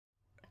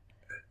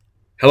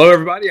Hello,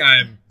 everybody.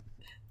 I'm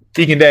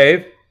Deacon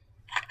Dave.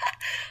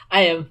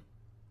 I am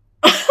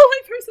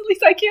layperson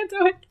Lisa. I can't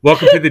do it.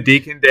 Welcome to the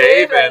Deacon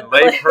Dave and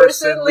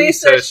layperson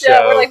Lisa show.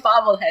 We're like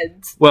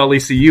bobbleheads. Well,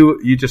 Lisa,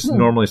 you just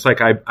normally, it's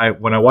like I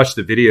when I watch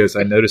the videos,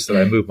 I noticed that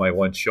I move my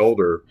one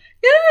shoulder.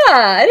 Yeah,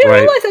 I didn't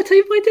realize that until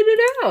you pointed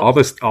it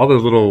out. All the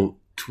little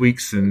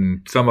tweaks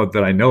and some of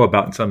that I know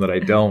about and some that I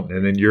don't.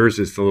 And then yours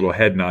is the little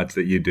head nods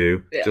that you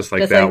do, just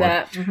like that one.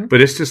 Mm-hmm.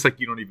 But it's just like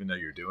you don't even know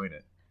you're doing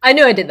it. I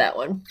knew I did that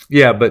one.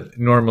 Yeah, but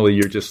normally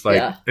you're just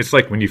like, It's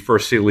like when you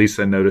first see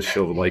Lisa, notice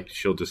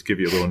she'll just give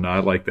you a little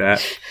nod like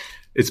that.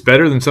 It's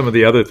better than some of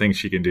the other things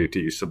she can do to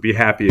you. So be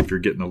happy if you're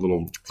getting a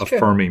little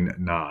affirming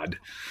nod,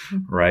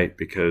 right?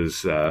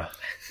 Because that's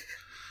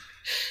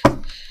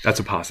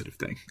a positive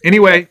thing.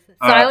 Anyway.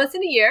 Silence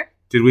in a year.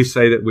 Did we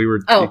say that we were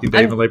Deacon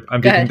Dave?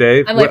 I'm Deacon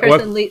Dave. I'm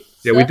layperson Lisa.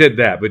 Yeah, we did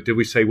that. But did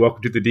we say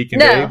welcome to the Deacon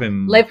Dave?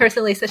 And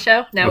layperson Lisa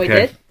show. Now we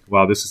did.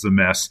 Wow, this is a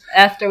mess.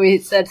 After we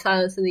said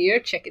silence in the year,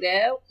 check it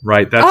out.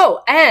 Right.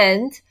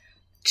 And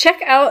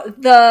check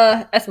out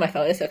that's my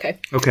phone. It's okay.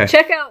 Okay.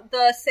 Check out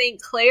the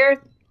St.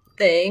 Clair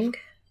thing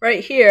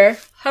right here.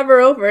 Hover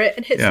over it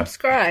and hit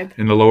subscribe.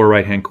 In the lower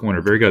right-hand corner.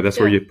 Very good. That's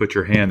where you put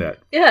your hand at.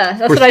 Yeah,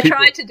 that's what I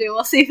tried to do.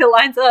 We'll see if it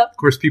lines up. Of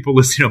course, people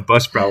listening on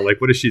Buzzsprout are like,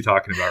 what is she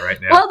talking about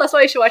right now? Well, that's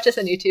why you should watch us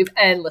on YouTube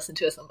and listen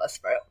to us on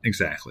Buzzsprout.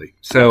 Exactly.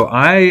 So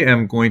I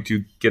am going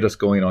to get us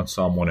going on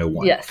Psalm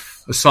 101.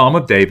 Yes. A psalm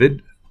of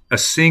David. A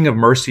sing of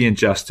mercy and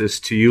justice.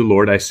 To you,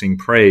 Lord, I sing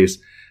praise.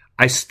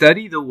 I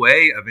study the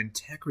way of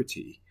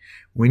integrity.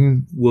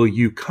 When will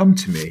you come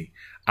to me?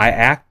 I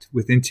act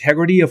with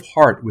integrity of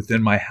heart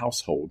within my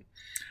household.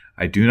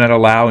 I do not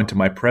allow into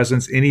my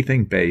presence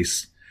anything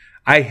base.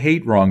 I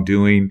hate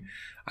wrongdoing.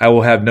 I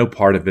will have no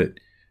part of it.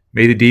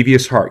 May the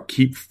devious heart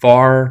keep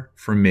far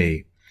from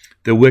me.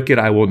 The wicked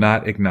I will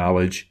not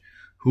acknowledge.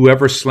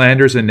 Whoever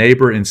slanders a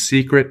neighbor in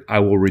secret, I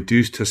will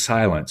reduce to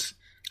silence.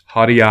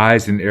 Haughty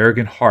eyes and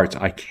arrogant hearts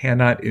I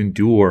cannot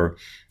endure.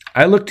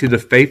 I look to the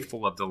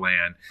faithful of the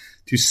land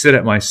to sit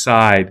at my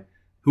side.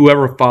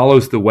 Whoever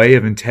follows the way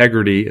of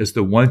integrity is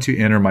the one to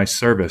enter my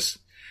service.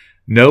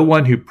 No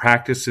one who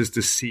practices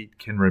deceit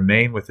can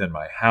remain within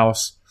my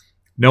house.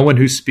 No one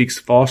who speaks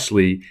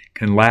falsely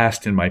can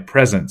last in my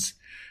presence.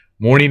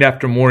 Morning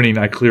after morning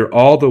I clear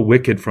all the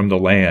wicked from the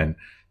land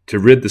to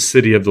rid the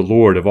city of the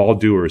Lord of all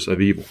doers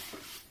of evil.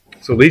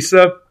 So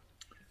Lisa,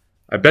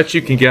 I bet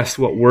you can guess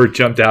what word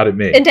jumped out at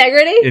me.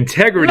 Integrity?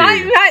 Integrity.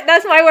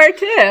 That's my word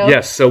too.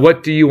 Yes. So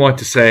what do you want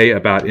to say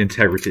about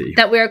integrity?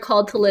 That we are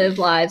called to live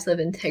lives of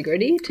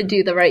integrity, to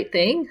do the right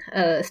thing,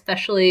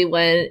 especially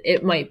when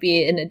it might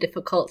be in a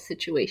difficult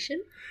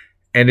situation.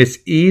 And it's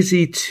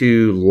easy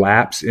to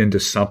lapse into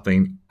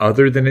something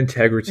other than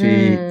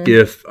integrity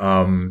if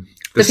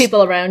the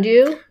people around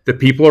you. The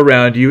people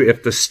around you,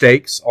 if the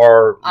stakes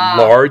are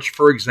large,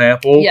 for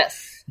example.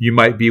 Yes. You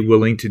might be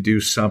willing to do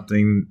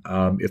something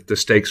if the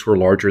stakes were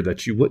larger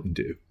that you wouldn't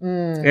do.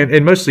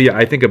 And mostly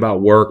I think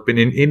about work, but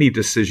in any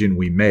decision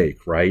we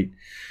make, right?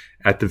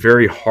 At the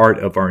very heart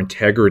of our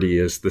integrity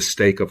is the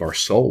stake of our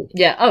soul.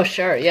 Yeah. Oh,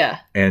 sure. Yeah.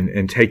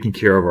 And taking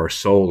care of our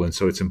soul. And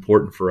so it's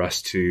important for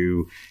us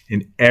to,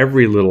 in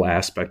every little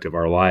aspect of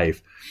our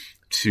life,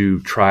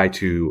 to try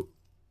to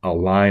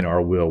align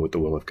our will with the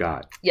will of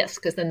God. Yes,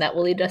 because then that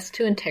will lead us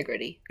to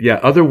integrity. Yeah,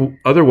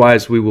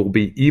 otherwise we will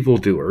be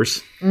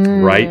evildoers,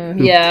 right?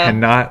 Who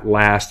cannot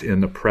last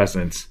in the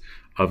presence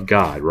of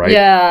God, right?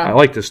 Yeah. I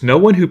like this. No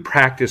one who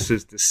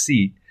practices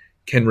deceit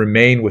can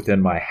remain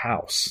within my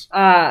house.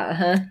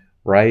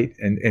 Right?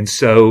 And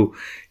so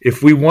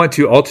if we want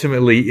to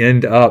ultimately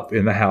end up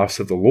in the house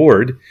of the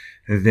Lord,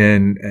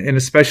 then, and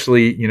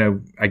especially,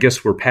 I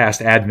guess we're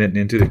past Advent and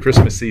into the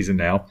Christmas season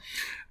now.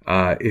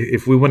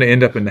 If we want to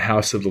end up in the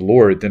house of the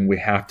Lord, then we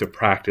have to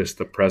practice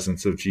the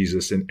presence of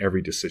Jesus in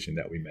every decision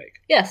that we make.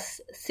 Yes,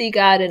 see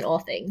God in all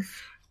things.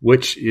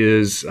 Which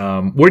is,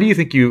 where do you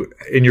think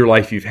in your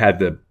life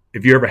have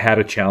you ever had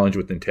a challenge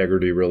with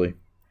integrity, really?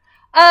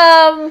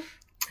 Well,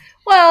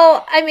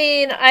 I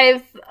mean,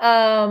 I've,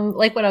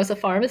 like when I was a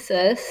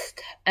pharmacist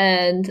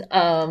and,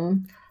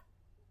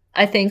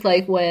 I think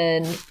like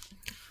when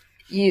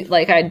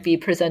I'd be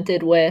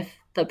presented with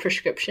the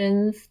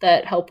prescriptions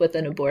that help with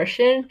an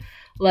abortion.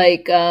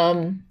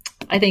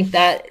 I think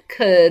that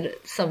could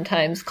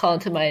sometimes call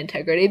into my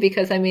integrity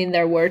because, I mean,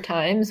 there were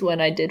times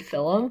when I did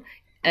fill them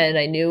and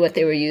I knew what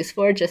they were used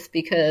for just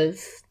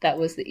because that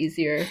was the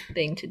easier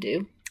thing to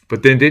do.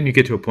 But then didn't you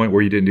get to a point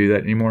where you didn't do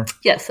that anymore?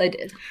 Yes, I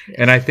did. Yes.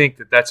 And I think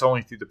that's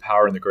only through the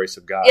power and the grace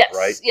of God,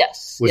 right?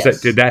 Yes.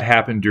 Did that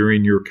happen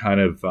during your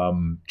kind of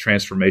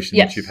transformation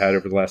that you've had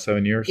over the last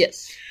 7 years?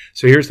 Yes.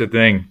 So here's the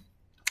thing.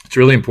 It's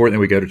really important that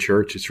we go to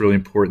church. It's really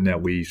important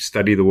that we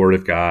study the Word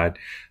of God.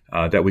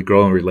 That we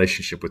grow in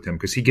relationship with Him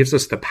because He gives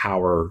us the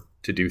power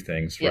to do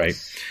things, right?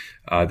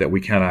 That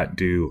we cannot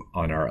do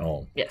on our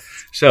own. Yes.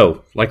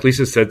 So, like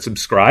Lisa said,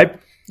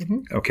 subscribe.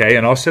 Okay.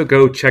 And also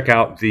go check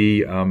out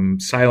the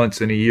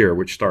Silence in a Year,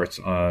 which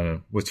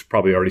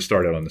probably already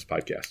started on this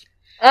podcast.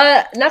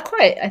 Not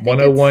quite. I think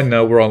 101.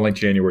 No, we're on like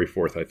January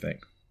 4th, I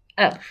think.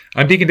 Oh.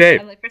 I'm Deacon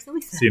Dave. I'm layperson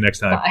Lisa. See you next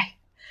time. Bye.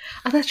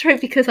 Oh, that's right,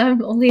 because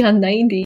I'm only on 90.